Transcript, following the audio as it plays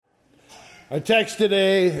Our text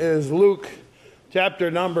today is Luke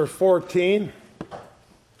chapter number 14.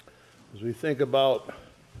 As we think about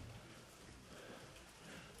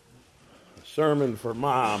a sermon for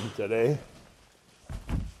mom today.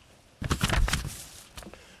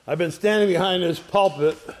 I've been standing behind this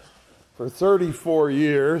pulpit for 34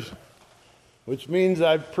 years, which means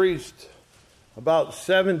I've preached about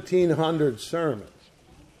 1,700 sermons.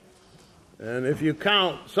 And if you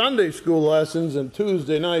count Sunday school lessons and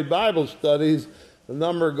Tuesday night Bible studies, the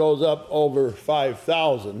number goes up over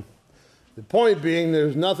 5,000. The point being,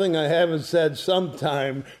 there's nothing I haven't said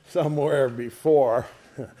sometime, somewhere before.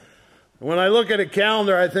 When I look at a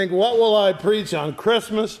calendar, I think, what will I preach on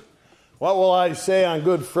Christmas? What will I say on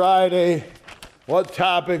Good Friday? What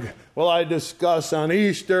topic will I discuss on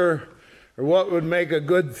Easter? Or what would make a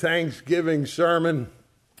good Thanksgiving sermon?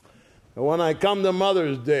 And when I come to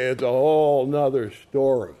Mother's Day, it's a whole nother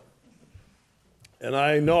story. And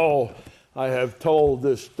I know I have told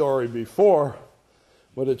this story before,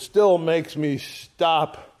 but it still makes me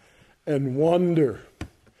stop and wonder.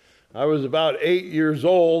 I was about 8 years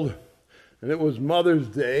old, and it was Mother's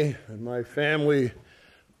Day, and my family,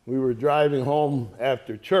 we were driving home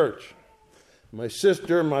after church. My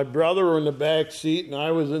sister and my brother were in the back seat, and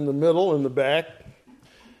I was in the middle in the back.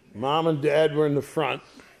 Mom and Dad were in the front.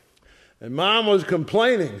 And Mom was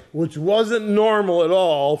complaining, which wasn't normal at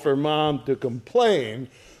all for Mom to complain,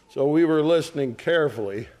 so we were listening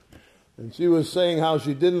carefully. And she was saying how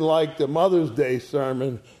she didn't like the Mother's Day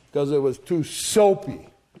sermon because it was too soapy.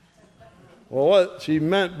 Well, what she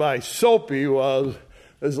meant by soapy was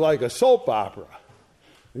like a soap opera.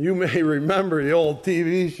 You may remember the old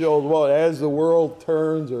TV shows, well, As the World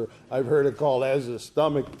Turns, or I've heard it called As the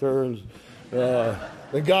Stomach Turns, The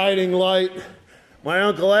Guiding Light. My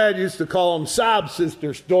Uncle Ed used to call them sob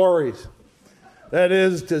sister stories. That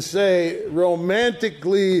is to say,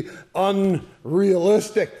 romantically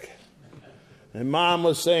unrealistic. And Mom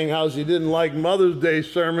was saying how she didn't like Mother's Day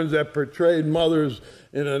sermons that portrayed mothers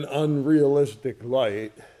in an unrealistic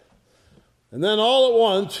light. And then all at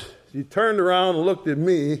once, she turned around and looked at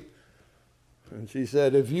me, and she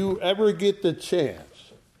said, if you ever get the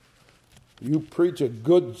chance, you preach a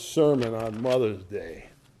good sermon on Mother's Day.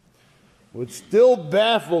 Which still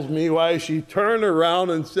baffles me why she turned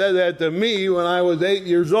around and said that to me when I was 8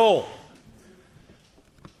 years old.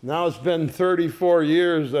 Now it's been 34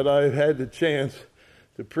 years that I've had the chance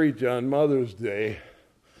to preach on Mother's Day.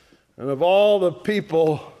 And of all the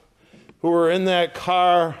people who were in that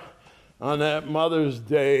car on that Mother's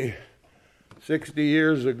Day 60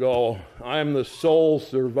 years ago, I'm the sole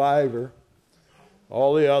survivor.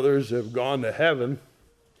 All the others have gone to heaven.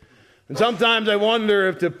 And sometimes I wonder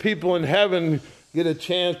if the people in heaven get a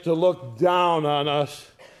chance to look down on us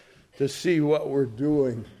to see what we're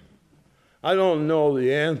doing. I don't know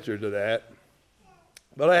the answer to that.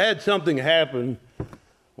 But I had something happen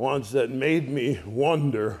once that made me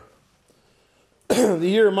wonder. The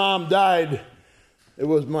year Mom died, it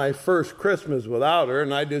was my first Christmas without her,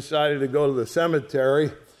 and I decided to go to the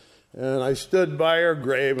cemetery. And I stood by her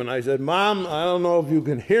grave, and I said, Mom, I don't know if you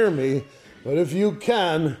can hear me, but if you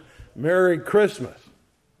can, Merry Christmas.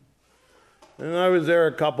 And I was there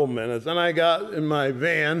a couple minutes, and I got in my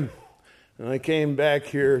van, and I came back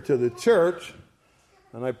here to the church,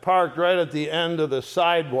 and I parked right at the end of the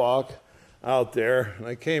sidewalk out there, and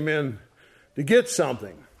I came in to get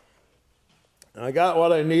something. And I got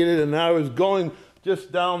what I needed, and I was going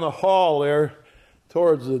just down the hall there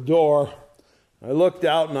towards the door. I looked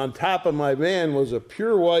out, and on top of my van was a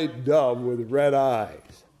pure white dove with red eyes.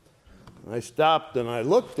 I stopped and I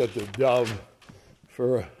looked at the dove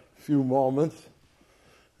for a few moments.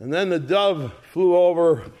 And then the dove flew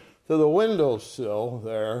over to the windowsill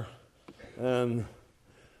there and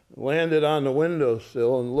landed on the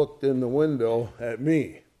windowsill and looked in the window at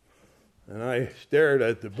me. And I stared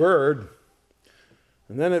at the bird.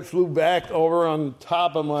 And then it flew back over on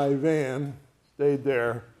top of my van, stayed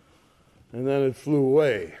there, and then it flew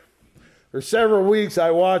away. For several weeks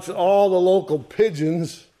I watched all the local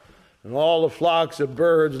pigeons and all the flocks of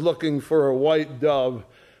birds looking for a white dove,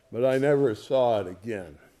 but I never saw it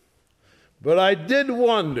again. But I did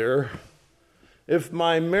wonder if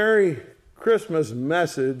my Merry Christmas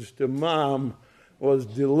message to Mom was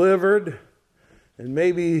delivered, and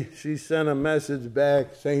maybe she sent a message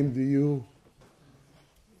back, same to you.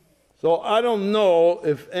 So I don't know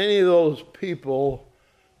if any of those people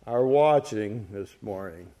are watching this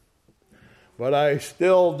morning. But I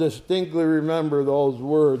still distinctly remember those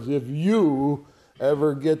words. If you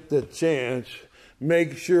ever get the chance,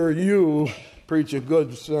 make sure you preach a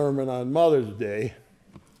good sermon on Mother's Day.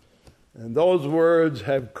 And those words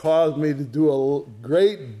have caused me to do a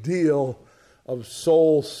great deal of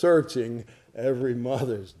soul searching every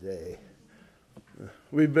Mother's Day.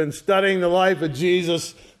 We've been studying the life of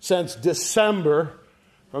Jesus since December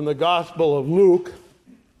from the Gospel of Luke.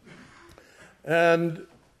 And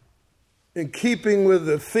in keeping with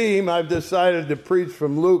the theme, I've decided to preach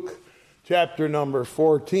from Luke chapter number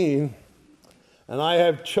 14. And I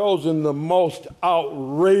have chosen the most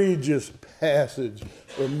outrageous passage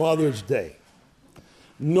for Mother's Day.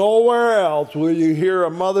 Nowhere else will you hear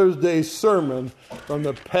a Mother's Day sermon from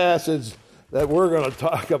the passage that we're going to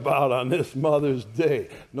talk about on this Mother's Day.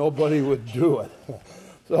 Nobody would do it.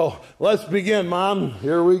 So let's begin, Mom.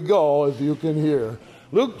 Here we go, as you can hear.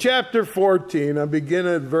 Luke chapter 14, I begin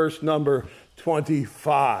at verse number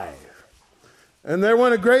 25. And there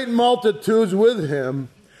went a great multitude with him,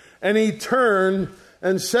 and he turned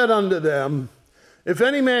and said unto them, If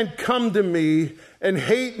any man come to me and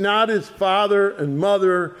hate not his father and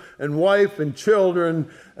mother and wife and children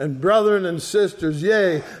and brethren and sisters,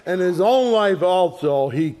 yea, and his own life also,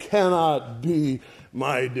 he cannot be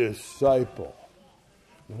my disciple.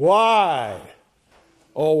 Why?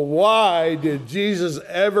 Oh, why did Jesus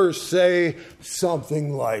ever say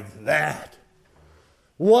something like that?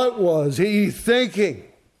 What was he thinking?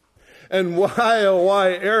 And why, oh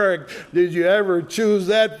why, Eric, did you ever choose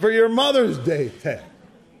that for your Mother's Day text?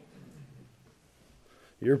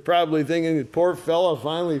 You're probably thinking the poor fella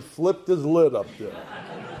finally flipped his lid up there.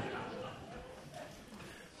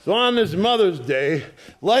 So on this Mother's Day,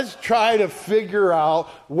 let's try to figure out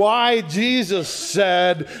why Jesus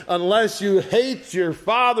said, unless you hate your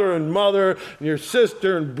father and mother, and your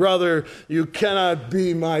sister and brother, you cannot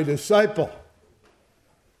be my disciple.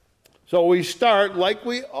 So we start like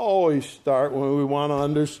we always start when we want to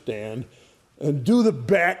understand and do the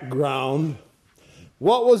background.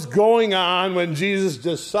 What was going on when Jesus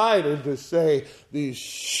decided to say these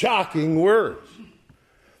shocking words?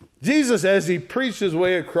 Jesus, as he preached his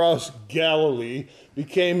way across Galilee,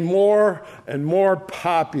 became more and more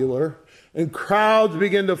popular, and crowds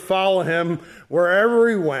began to follow him wherever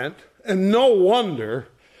he went. And no wonder,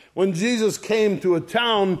 when Jesus came to a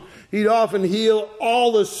town, he'd often heal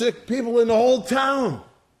all the sick people in the whole town.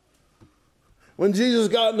 When Jesus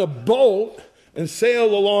got in a boat and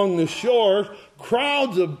sailed along the shore,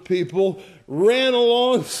 crowds of people ran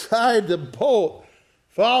alongside the boat,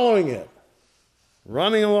 following it,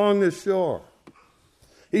 running along the shore.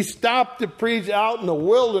 He stopped to preach out in the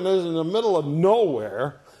wilderness in the middle of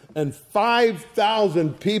nowhere, and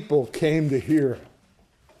 5,000 people came to hear him.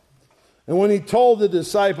 And when he told the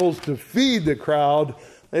disciples to feed the crowd,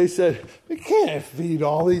 they said, "We can't feed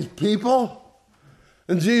all these people."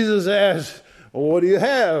 And Jesus asked, "Well, what do you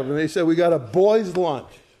have?" And they said, "We got a boy's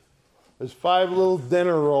lunch. There's 5 little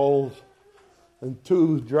dinner rolls and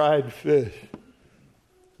 2 dried fish."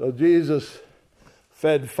 So Jesus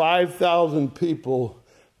fed 5,000 people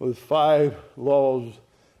with 5 loaves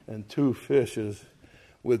and 2 fishes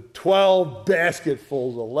with 12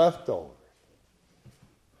 basketfuls of leftovers.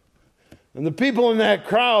 And the people in that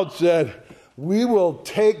crowd said, "We will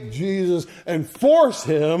take Jesus and force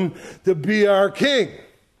him to be our king.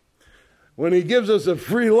 When he gives us a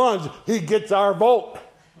free lunch, he gets our vote."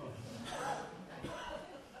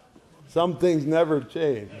 Some things never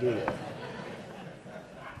change, do they?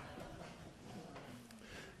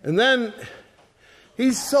 And then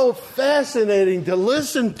he's so fascinating to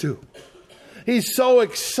listen to. He's so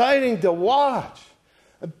exciting to watch.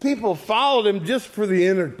 And people followed him just for the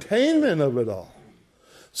entertainment of it all.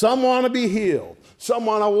 Some want to be healed. Some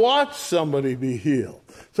want to watch somebody be healed.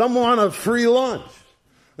 Some want a free lunch.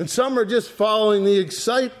 And some are just following the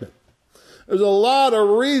excitement. There's a lot of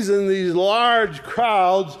reason these large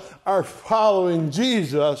crowds are following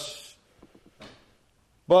Jesus,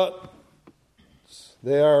 but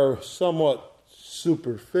they are somewhat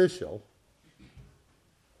superficial.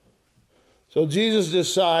 So Jesus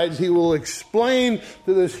decides he will explain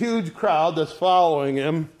to this huge crowd that's following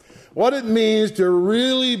him what it means to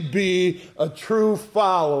really be a true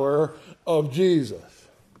follower of Jesus.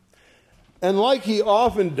 And like he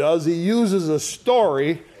often does, he uses a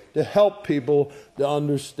story to help people to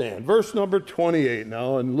understand. Verse number 28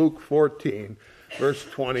 now in Luke 14, verse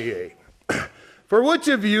 28. "For which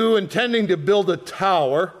of you, intending to build a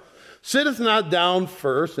tower, sitteth not down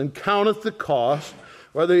first and counteth the cost,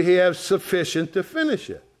 whether he have sufficient to finish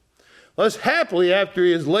it? Lest happily after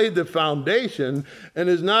he has laid the foundation and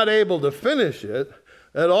is not able to finish it,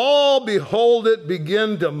 that all behold it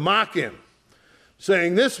begin to mock him,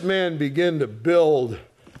 saying, This man began to build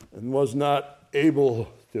and was not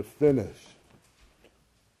able to finish."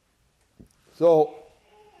 So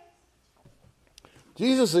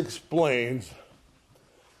Jesus explains,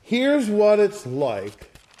 here's what it's like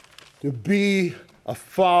to be a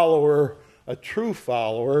follower, a true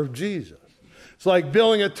follower of Jesus. It's like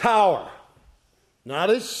building a tower, not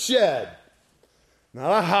a shed,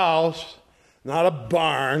 not a house, not a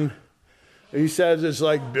barn. He says it's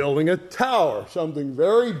like building a tower, something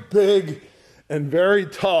very big and very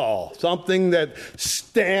tall, something that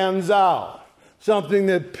stands out, something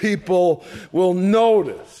that people will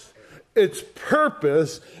notice. Its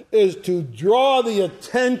purpose is to draw the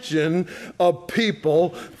attention of people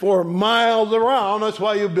for miles around. That's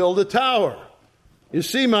why you build a tower. You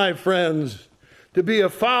see, my friends, to be a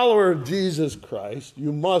follower of Jesus Christ,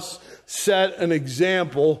 you must set an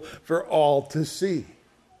example for all to see.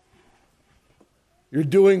 You're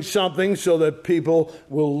doing something so that people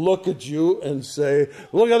will look at you and say,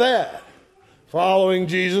 look at that. Following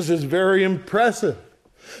Jesus is very impressive.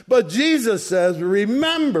 But Jesus says,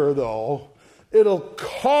 remember though, it'll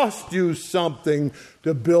cost you something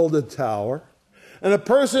to build a tower. And a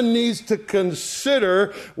person needs to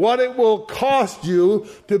consider what it will cost you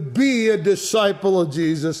to be a disciple of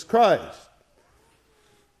Jesus Christ.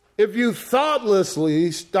 If you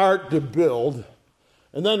thoughtlessly start to build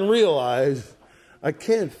and then realize, I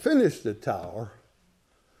can't finish the tower,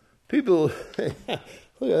 people, look at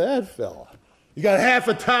that fella. You got half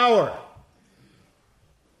a tower,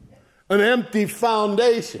 an empty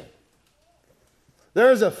foundation.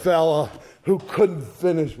 There's a fella who couldn't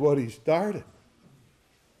finish what he started.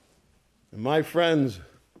 And my friends,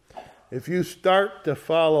 if you start to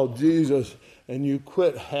follow Jesus and you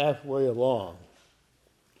quit halfway along,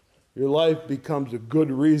 your life becomes a good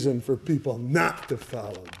reason for people not to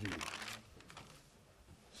follow Jesus.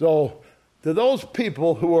 So, to those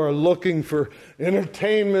people who are looking for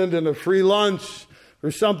entertainment and a free lunch or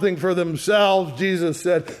something for themselves, Jesus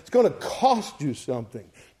said, it's going to cost you something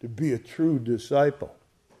to be a true disciple.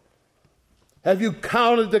 Have you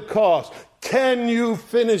counted the cost? Can you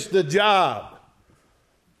finish the job?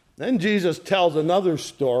 Then Jesus tells another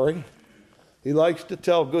story. He likes to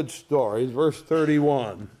tell good stories. Verse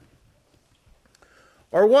 31.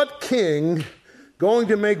 Or what king, going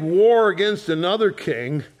to make war against another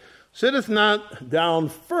king, sitteth not down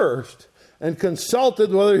first and consulteth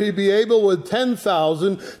whether he be able with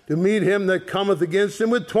 10,000 to meet him that cometh against him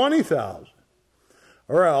with 20,000?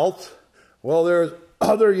 Or else, well, there is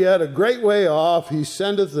other yet a great way off, he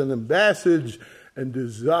sendeth an ambassage and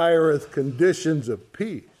desireth conditions of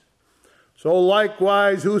peace. So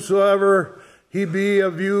likewise, whosoever he be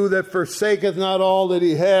of you that forsaketh not all that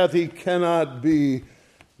he hath, he cannot be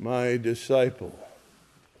my disciple.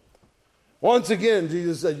 Once again,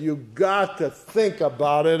 Jesus said, you've got to think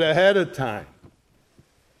about it ahead of time.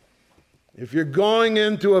 If you're going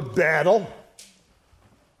into a battle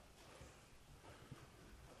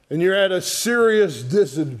and you're at a serious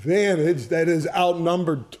disadvantage that is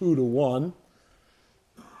outnumbered 2-1,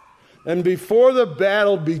 and before the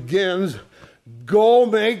battle begins, go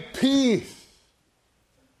make peace.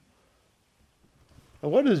 Now,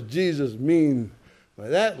 what does Jesus mean by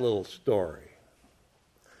that little story?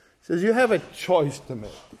 He says, you have a choice to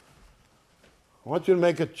make. I want you to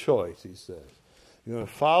make a choice, he says. You're going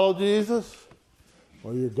to follow Jesus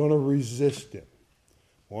or you're going to resist him.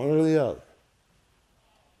 One or the other.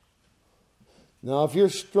 Now, if you're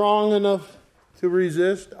strong enough to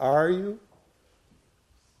resist, are you?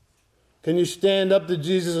 Can you stand up to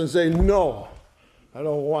Jesus and say, no, I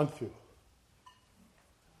don't want to?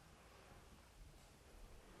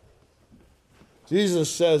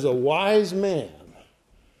 Jesus says a wise man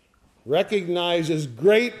recognizes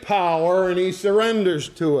great power and he surrenders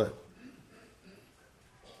to it.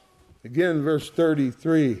 Again, verse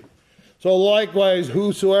 33. So likewise,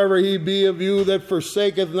 whosoever he be of you that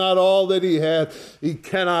forsaketh not all that he hath, he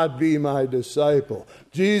cannot be my disciple.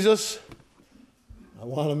 Jesus, I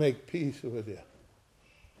want to make peace with you.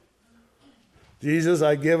 Jesus,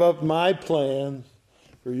 I give up my plans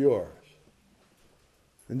for yours.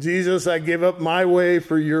 And Jesus, I give up my way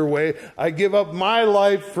for your way. I give up my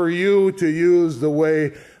life for you to use the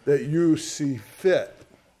way that you see fit.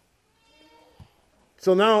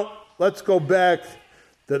 So now, let's go back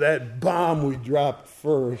to that bomb we dropped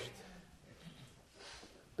first.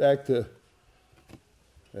 Back to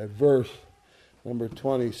that verse, number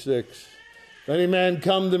 26. If any man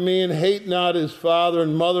come to me and hate not his father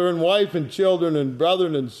and mother and wife and children and brother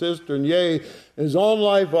and sister, and yea, his own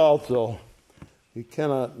life also, he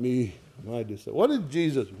cannot be my disciple. What did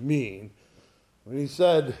Jesus mean when he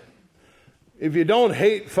said, if you don't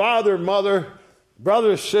hate father, mother,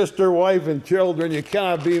 brother, sister, wife, and children, you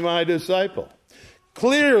cannot be my disciple?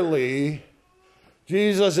 Clearly,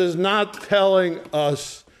 Jesus is not telling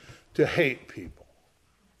us to hate people.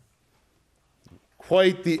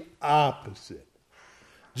 Quite the opposite.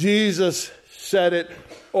 Jesus said it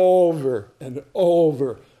over and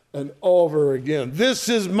over and over again. This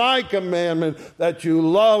is my commandment, that you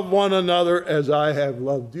love one another as I have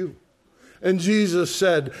loved you. And Jesus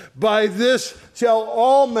said, by this shall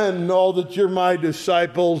all men know that you're my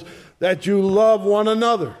disciples, that you love one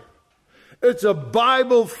another. It's a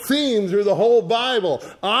Bible theme through the whole Bible.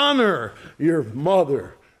 Honor your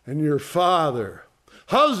mother and your father.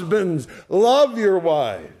 Husbands, love your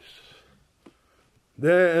wives.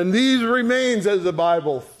 And these remain, says the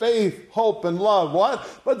Bible, faith, hope, and love.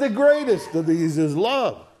 What? But the greatest of these is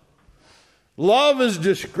love. Love is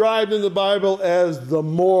described in the Bible as the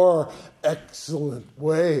more excellent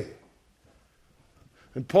way.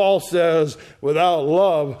 And Paul says, without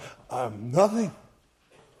love, I'm nothing.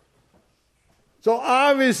 So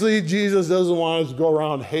obviously Jesus doesn't want us to go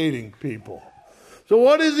around hating people. So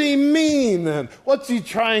what does he mean then? What's he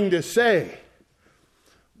trying to say?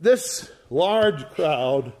 This large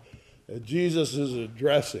crowd that Jesus is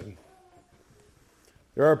addressing,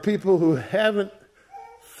 there are people who haven't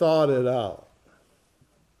thought it out.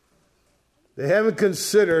 They haven't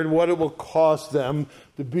considered what it will cost them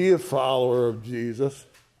to be a follower of Jesus.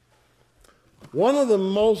 One of the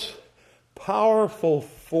most powerful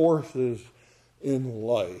forces in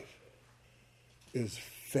life is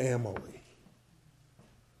family.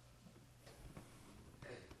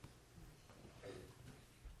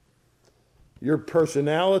 Your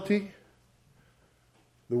personality,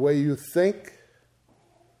 the way you think,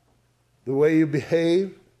 the way you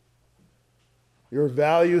behave, your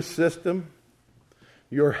value system,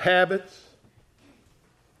 your habits,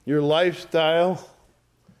 your lifestyle,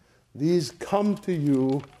 these come to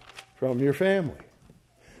you from your family.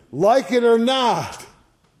 Like it or not.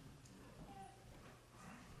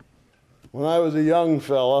 When I was a young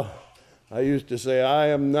fella, I used to say, I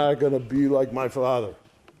am not going to be like my father.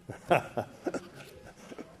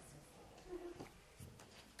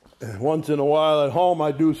 Once in a while at home,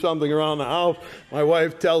 I do something around the house. My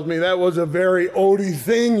wife tells me, that was a very Odie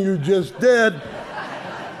thing you just did.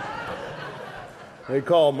 They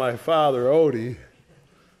call my father Odie.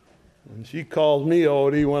 And she calls me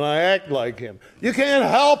Odie when I act like him. You can't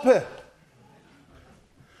help it.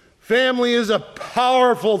 Family is a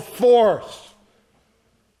powerful force.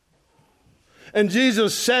 And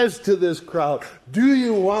Jesus says to this crowd, do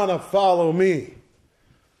you want to follow me?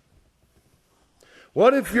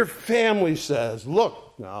 What if your family says,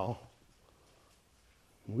 look now,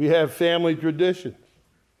 we have family traditions.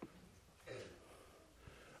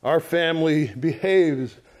 Our family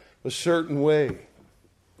behaves a certain way.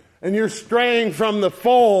 And you're straying from the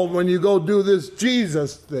fold when you go do this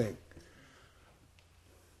Jesus thing.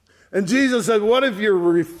 And Jesus said, what if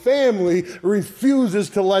your family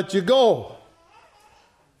refuses to let you go?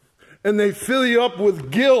 And they fill you up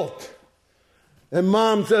with guilt. And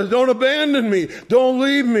mom says, don't abandon me. Don't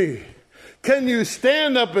leave me. Can you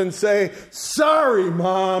stand up and say, sorry,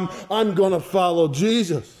 Mom, I'm going to follow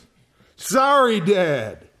Jesus. Sorry,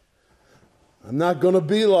 Dad. I'm not going to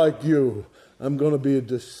be like you. I'm going to be a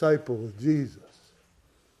disciple of Jesus.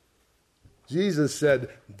 Jesus said,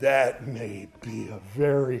 that may be a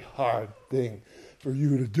very hard thing for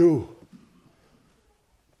you to do.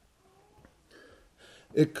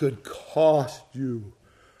 It could cost you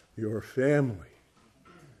your family.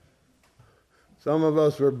 Some of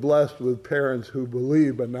us were blessed with parents who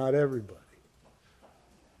believe, but not everybody.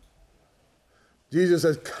 Jesus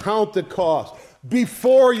says, count the cost.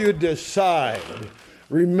 Before you decide,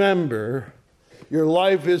 remember, your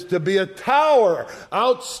life is to be a tower,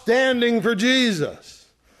 outstanding for Jesus.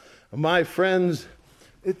 My friends,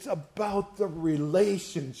 it's about the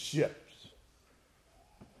relationships.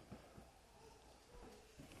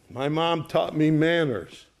 My mom taught me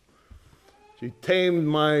manners. She tamed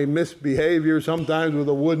my misbehavior sometimes with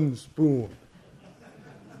a wooden spoon.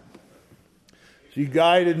 She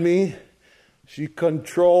guided me. She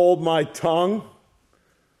controlled my tongue.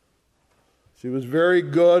 She was very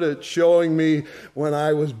good at showing me when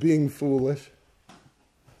I was being foolish.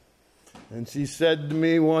 And she said to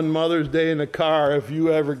me one Mother's Day in the car, if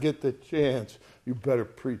you ever get the chance, you better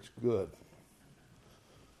preach good.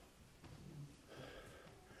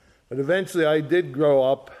 But eventually I did grow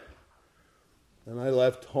up. And I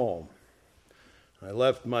left home. I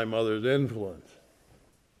left my mother's influence.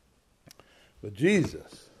 But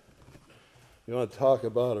Jesus, you want to talk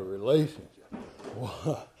about a relationship?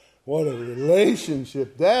 What a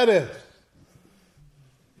relationship that is.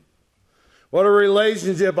 What a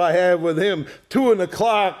relationship I have with him.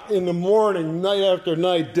 2:00 in the morning, night after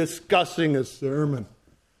night, discussing a sermon.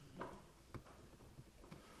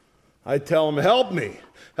 I tell him, help me.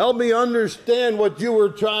 Help me understand what you were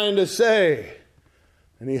trying to say.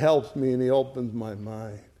 And he helps me and he opens my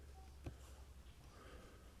mind.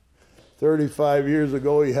 35 years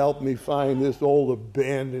ago, he helped me find this old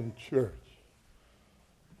abandoned church.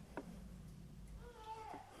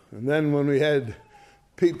 And then when we had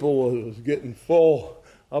people, it was getting full.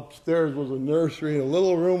 Upstairs was a nursery, a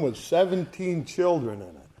little room with 17 children in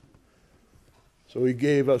it. So he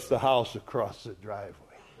gave us the house across the driveway.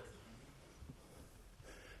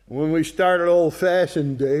 When we started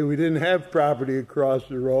Old-Fashioned Day, we didn't have property across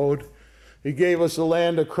the road. He gave us the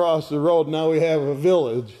land across the road. Now we have a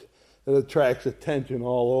village that attracts attention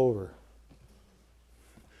all over.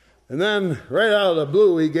 And then, right out of the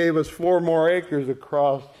blue, he gave us 4 more acres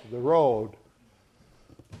across the road.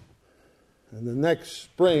 And the next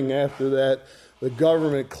spring after that, the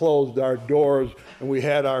government closed our doors, and we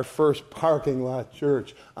had our first parking lot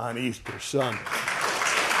church on Easter Sunday.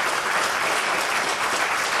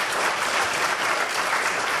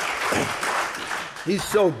 He's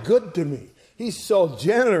so good to me. He's so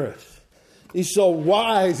generous. He's so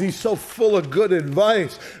wise. He's so full of good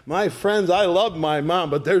advice. My friends, I love my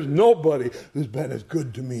mom, but there's nobody who's been as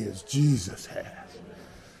good to me as Jesus has.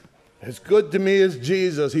 As good to me as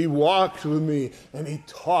Jesus. He walks with me, and he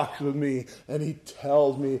talks with me, and he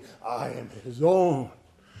tells me I am his own.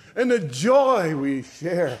 And the joy we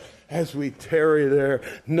share as we tarry there,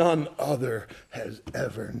 none other has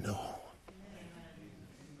ever known.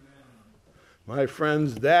 My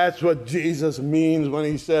friends, that's what Jesus means when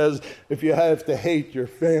he says, if you have to hate your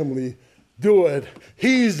family, do it.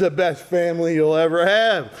 He's the best family you'll ever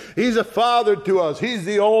have. He's a father to us. He's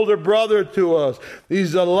the older brother to us.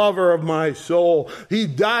 He's the lover of my soul. He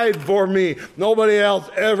died for me. Nobody else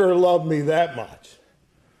ever loved me that much.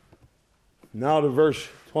 Now to verse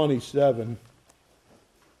 27.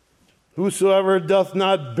 Whosoever doth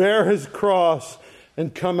not bear his cross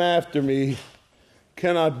and come after me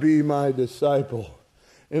cannot be my disciple.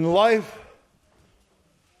 In life,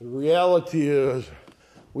 the reality is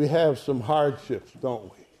we have some hardships, don't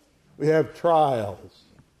we? We have trials.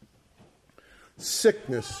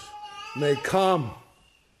 Sickness may come.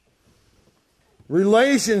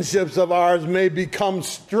 Relationships of ours may become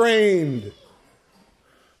strained.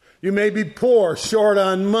 You may be poor, short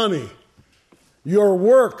on money. Your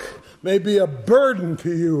work may be a burden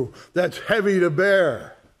to you that's heavy to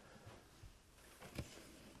bear.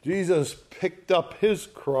 Jesus picked up his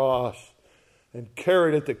cross and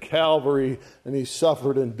carried it to Calvary, and he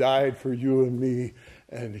suffered and died for you and me,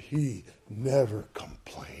 and he never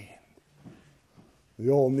complained. The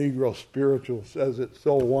old Negro spiritual says it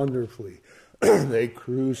so wonderfully. They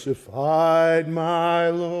crucified my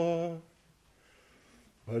Lord,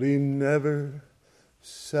 but he never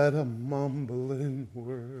said a mumbling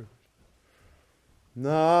word.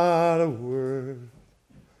 Not a word.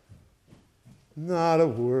 Not a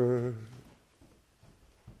word.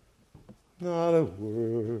 Not a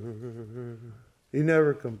word. He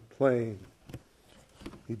never complained.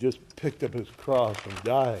 He just picked up his cross and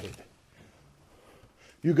died.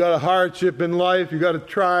 You got a hardship in life, you got a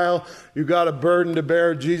trial, you got a burden to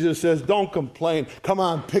bear. Jesus says, don't complain. Come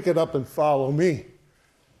on, pick it up and follow me.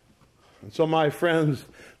 And so, my friends,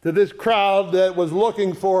 to this crowd that was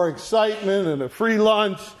looking for excitement and a free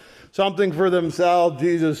lunch, something for themselves,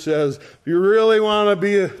 Jesus says, if you really want to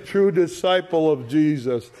be a true disciple of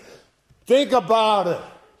Jesus, think about it.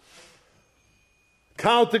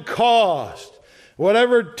 Count the cost.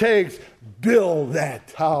 Whatever it takes, build that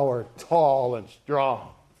tower tall and strong.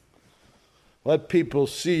 Let people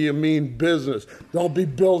see you mean business. Don't be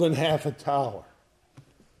building half a tower.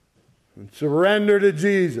 And surrender to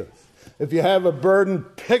Jesus. If you have a burden,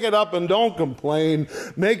 pick it up and don't complain.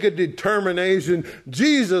 Make a determination.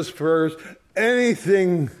 Jesus first.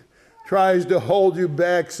 Anything tries to hold you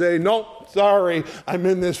back, say, nope, sorry, I'm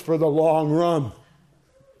in this for the long run.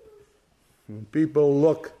 When people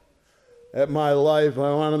look at my life,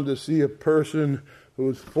 I want them to see a person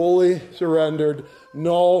who's fully surrendered.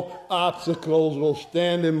 No obstacles will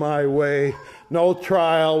stand in my way. No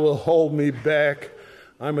trial will hold me back.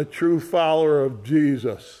 I'm a true follower of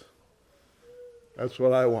Jesus. That's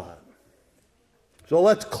what I want. So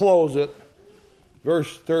let's close it.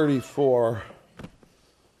 Verse 34.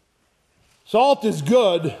 Salt is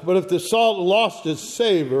good, but if the salt lost its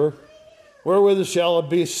savor, wherewith shall it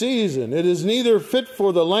be seasoned? It is neither fit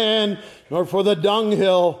for the land nor for the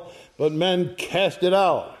dunghill, but men cast it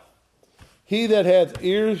out. He that hath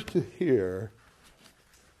ears to hear,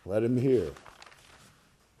 let him hear.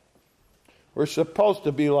 We're supposed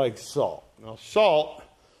to be like salt. Now, salt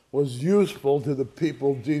was useful to the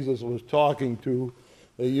people Jesus was talking to.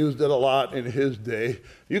 They used it a lot in his day.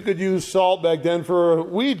 You could use salt back then for a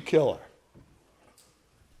weed killer.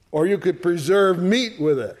 Or you could preserve meat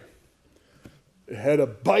with it. It had a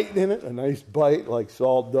bite in it, a nice bite like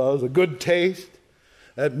salt does, a good taste.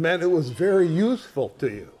 That meant it was very useful to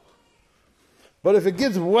you. But if it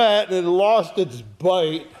gets wet and it lost its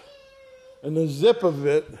bite and the zip of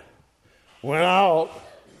it went out,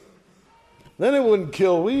 then it wouldn't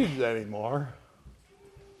kill weeds anymore.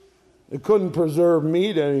 It couldn't preserve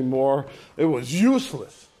meat anymore. It was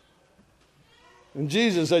useless. And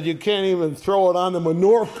Jesus said you can't even throw it on the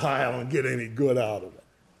manure pile and get any good out of it.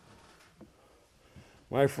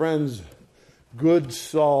 My friends, good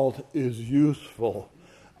salt is useful.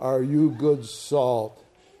 Are you good salt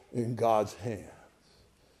in God's hands?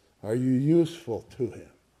 Are you useful to Him?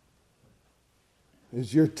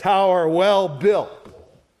 Is your tower well built?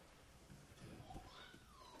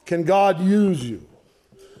 Can God use you?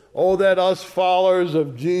 Oh, that us followers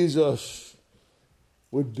of Jesus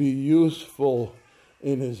would be useful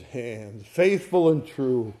in His hands, faithful and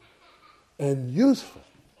true, and useful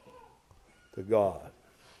to God.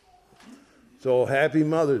 So happy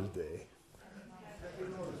Mother's Day.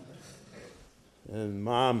 And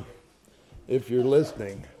Mom, if you're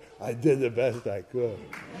listening, I did the best I could.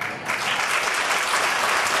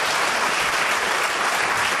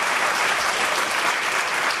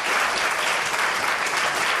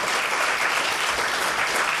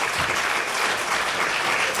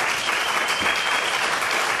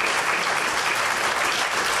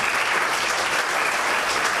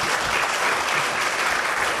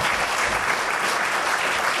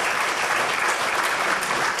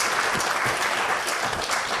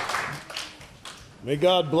 May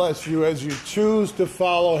God bless you as you choose to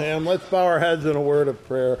follow Him. Let's bow our heads in a word of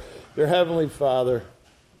prayer. Dear Heavenly Father,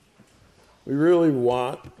 we really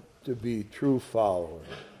want to be true followers.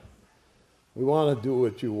 We want to do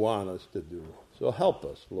what you want us to do. So help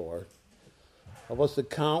us, Lord. Help us to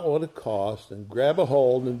count what it costs and grab a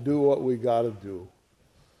hold and do what we got to do.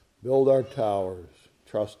 Build our towers,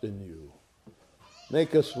 trust in you.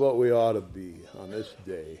 Make us what we ought to be on this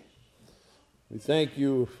day. We thank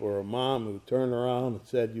you for a mom who turned around and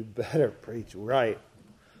said, you better preach right.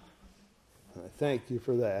 And I thank you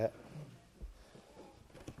for that.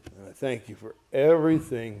 And I thank you for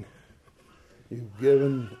everything you've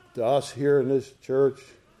given to us here in this church.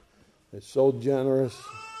 It's so generous.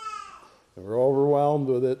 And we're overwhelmed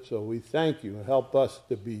with it. So we thank you and help us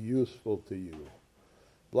to be useful to you.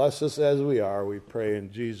 Bless us as we are, we pray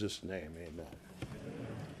in Jesus' name. Amen.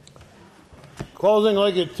 Closing,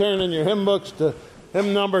 like you turn in your hymn books to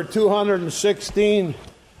hymn number 216.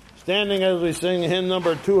 Standing as we sing hymn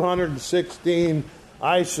number 216,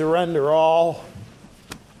 I Surrender All.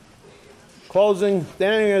 Closing,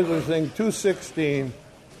 standing as we sing 216,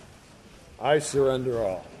 I Surrender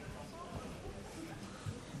All.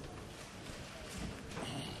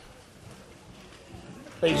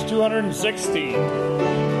 Page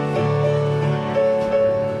 216.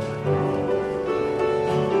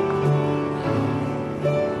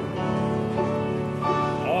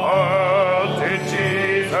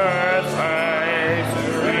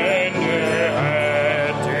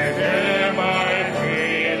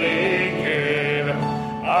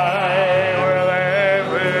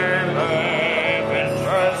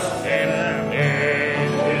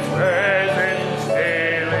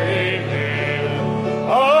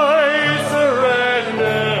 I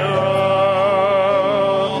surrender.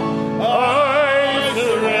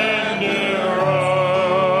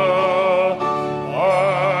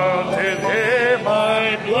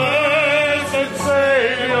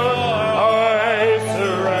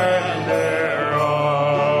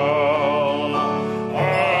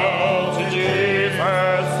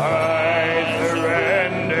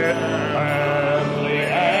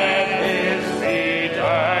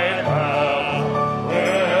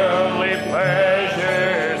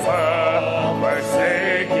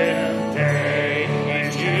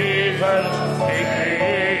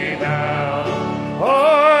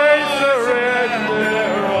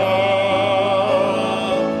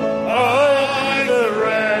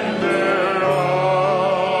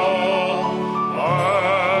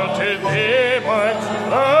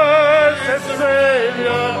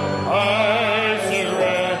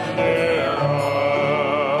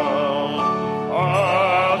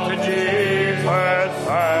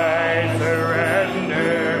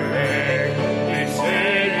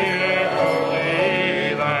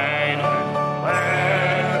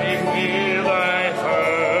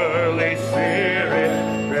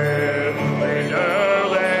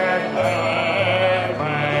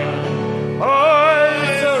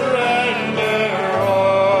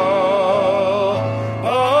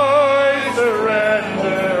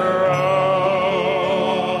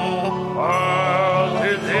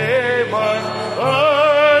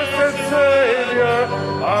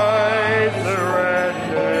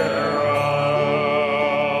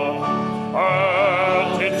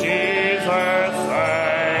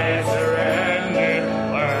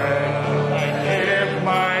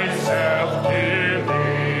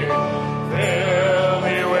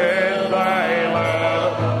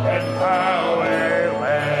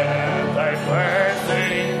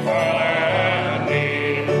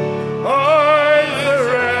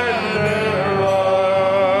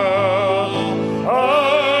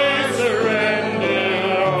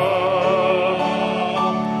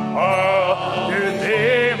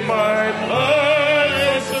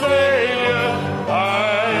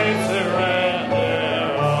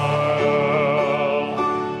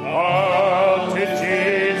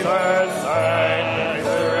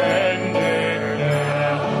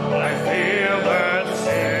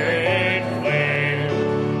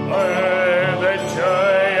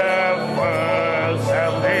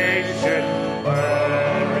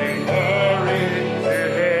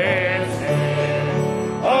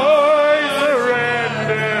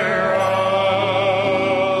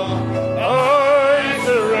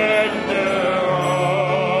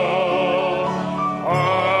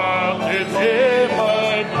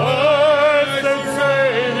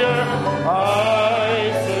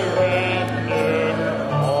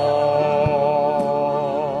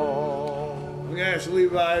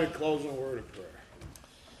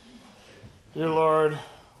 Dear Lord,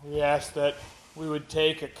 we ask that we would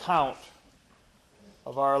take account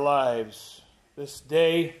of our lives. This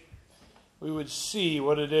day, we would see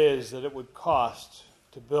what it is that it would cost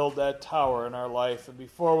to build that tower in our life. And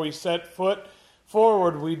before we set foot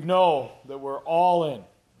forward, we'd know that we're all in.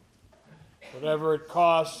 Whatever it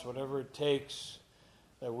costs, whatever it takes,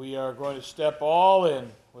 that we are going to step all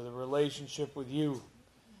in with a relationship with you.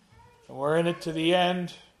 And we're in it to the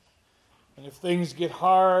end. And if things get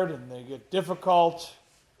hard and they get difficult,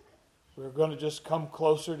 we're going to just come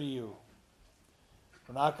closer to you.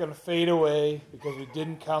 We're not going to fade away because we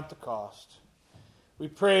didn't count the cost. We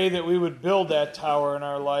pray that we would build that tower in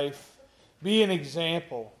our life, be an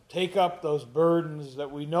example, take up those burdens that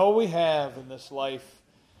we know we have in this life,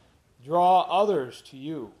 draw others to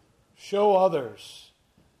you, show others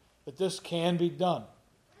that this can be done.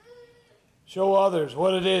 Show others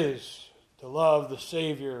what it is to love the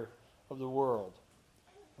Savior of the world.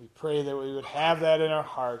 We pray that we would have that in our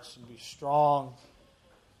hearts and be strong.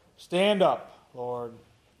 Stand up, Lord.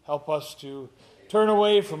 Help us to turn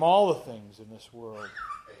away from all the things in this world,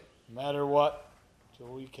 no matter what, so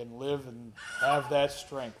we can live and have that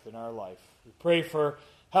strength in our life. We pray for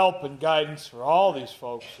help and guidance for all these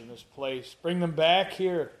folks in this place. Bring them back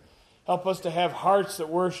here. Help us to have hearts that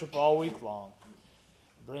worship all week long.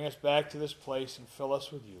 Bring us back to this place and fill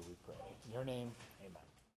us with you, we pray. In your name.